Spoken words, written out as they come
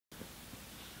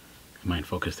Am I in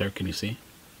focus there? Can you see?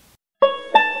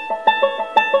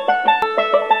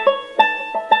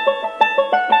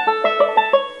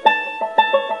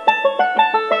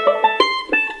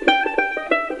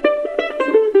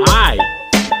 Hi,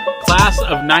 class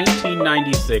of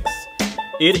 1996.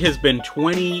 It has been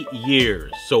 20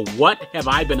 years. So what have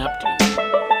I been up to?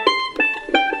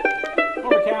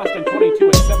 Overcast and 22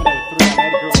 at 7:03 on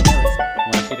Edgar Linares.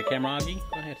 Want to see the camera, Augie?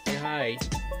 Go ahead, say hi.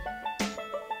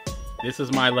 This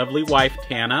is my lovely wife,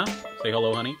 Tana. Say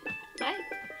hello, honey. Hi.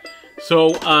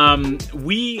 So,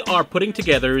 we are putting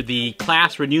together the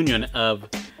class reunion of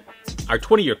our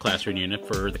 20-year class reunion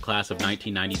for the class of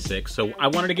 1996. So I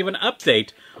wanted to give an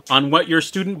update on what your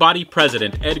student body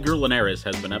president, Edgar Linares,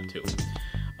 has been up to.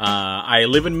 I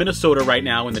live in Minnesota right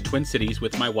now in the Twin Cities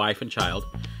with my wife and child.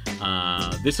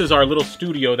 This is our little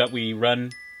studio that we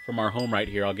run from our home right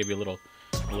here. I'll give you a little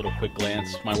quick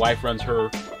glance. My wife runs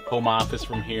her home office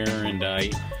from here, and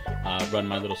I run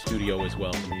my little studio as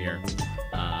well from here.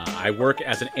 I work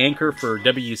as an anchor for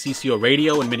WCCO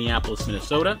Radio in Minneapolis,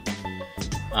 Minnesota.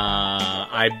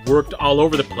 I worked all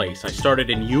over the place. I started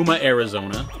in Yuma,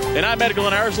 Arizona. And I'm Edgar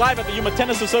Linares, live at the Yuma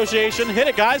Tennis Association. Hit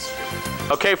it, guys.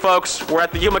 Okay, folks, we're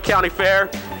at the Yuma County Fair,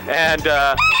 and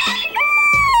 1,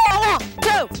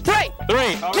 2,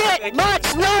 3. Get much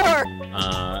slower.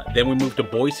 Then we moved to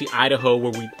Boise, Idaho,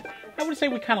 where I would say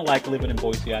we kind of like living in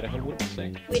Boise, Idaho. What would you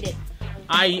say? We did.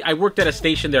 I worked at a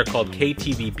station there called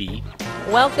KTVB.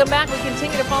 Welcome back. We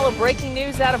continue to follow breaking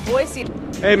news out of Boise.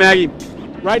 Hey, Maggie.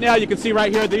 Right now, you can see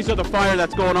right here, these are the fire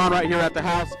that's going on right here at the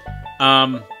house.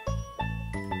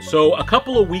 So a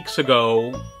couple of weeks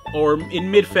ago, or in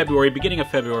mid-February, beginning of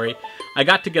February, I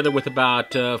got together with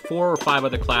about 4 or 5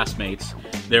 other classmates.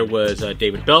 There was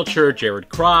David Belcher, Jared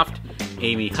Croft,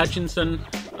 Amy Hutchinson,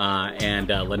 and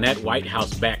Lynette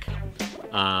Whitehouse Beck.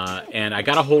 And I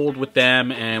got a hold with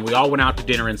them, and we all went out to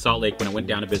dinner in Salt Lake when I went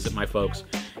down to visit my folks.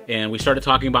 And we started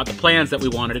talking about the plans that we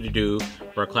wanted to do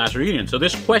for our class reunion. So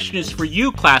this question is for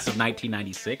you, class of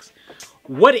 1996.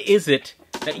 What is it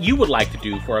that you would like to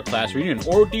do for our class reunion?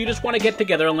 Or do you just want to get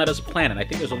together and let us plan it? I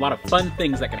think there's a lot of fun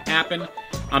things that can happen.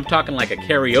 I'm talking like a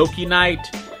karaoke night.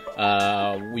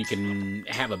 We can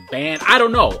have a band. I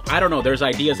don't know. There's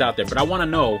ideas out there. But I want to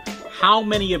know how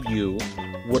many of you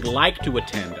would like to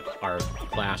attend our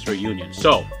class reunion.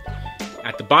 So,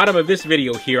 at the bottom of this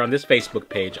video here on this Facebook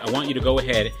page, I want you to go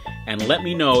ahead and let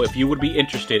me know if you would be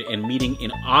interested in meeting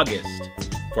in August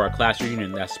for our class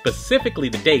reunion. That's specifically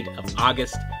the date of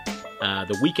August,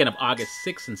 the weekend of August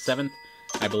 6th and 7th,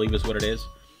 I believe is what it is.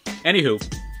 Anywho,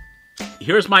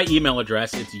 here's my email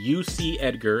address. It's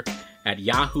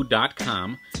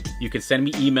ucedgar@yahoo.com. You can send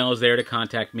me emails there to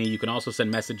contact me. You can also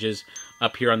send messages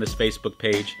up here on this Facebook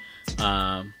page.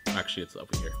 Actually, it's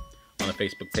over here on the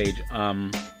Facebook page.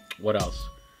 What else?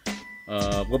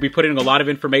 We'll be putting a lot of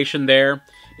information there.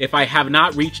 If I have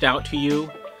not reached out to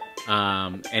you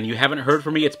and you haven't heard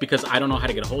from me, it's because I don't know how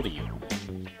to get a hold of you.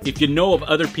 If you know of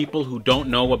other people who don't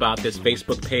know about this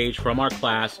Facebook page from our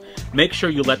class, make sure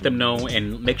you let them know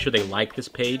and make sure they like this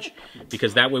page,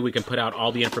 because that way we can put out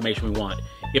all the information we want.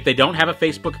 If they don't have a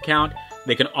Facebook account,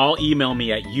 they can all email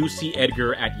me at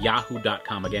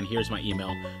ucedgar@yahoo.com. Again, here's my email,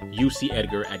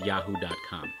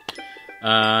 ucedgar@yahoo.com.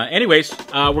 Anyways,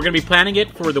 we're going to be planning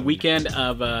it for the weekend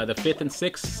of the 5th and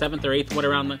 6th, 7th or 8th, what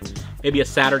around maybe a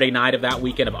Saturday night of that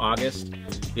weekend of August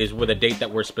is with a date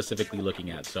that we're specifically looking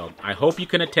at. So I hope you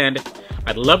can attend.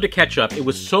 I'd love to catch up. It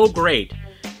was so great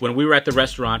when we were at the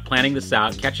restaurant planning this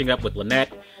out, catching up with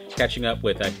Lynette, catching up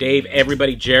with Dave,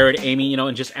 everybody, Jared, Amy,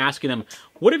 and just asking them,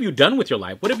 what have you done with your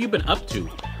life? What have you been up to?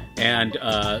 And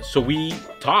so we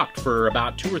talked for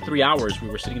about 2 or 3 hours. We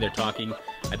were sitting there talking.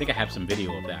 I think I have some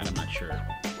video of that. I'm not sure.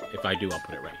 If I do, I'll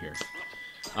put it right here.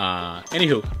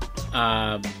 Anywho,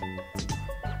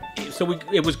 so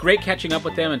it was great catching up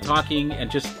with them and talking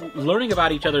and just learning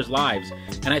about each other's lives.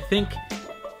 And I think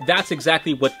that's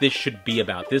exactly what this should be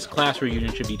about. This class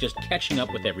reunion should be just catching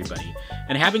up with everybody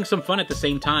and having some fun at the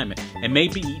same time and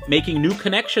maybe making new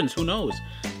connections, who knows,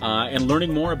 and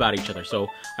learning more about each other. So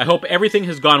I hope everything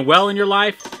has gone well in your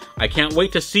life. I can't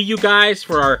wait to see you guys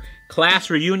for our class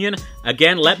reunion.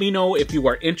 Again, let me know if you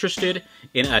are interested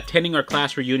in attending our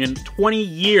class reunion. 20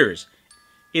 years.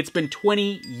 It's been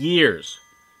 20 years.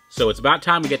 So it's about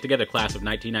time we get together, class of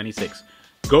 1996.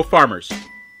 Go Farmers.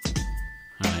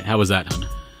 All right, how was that, hon?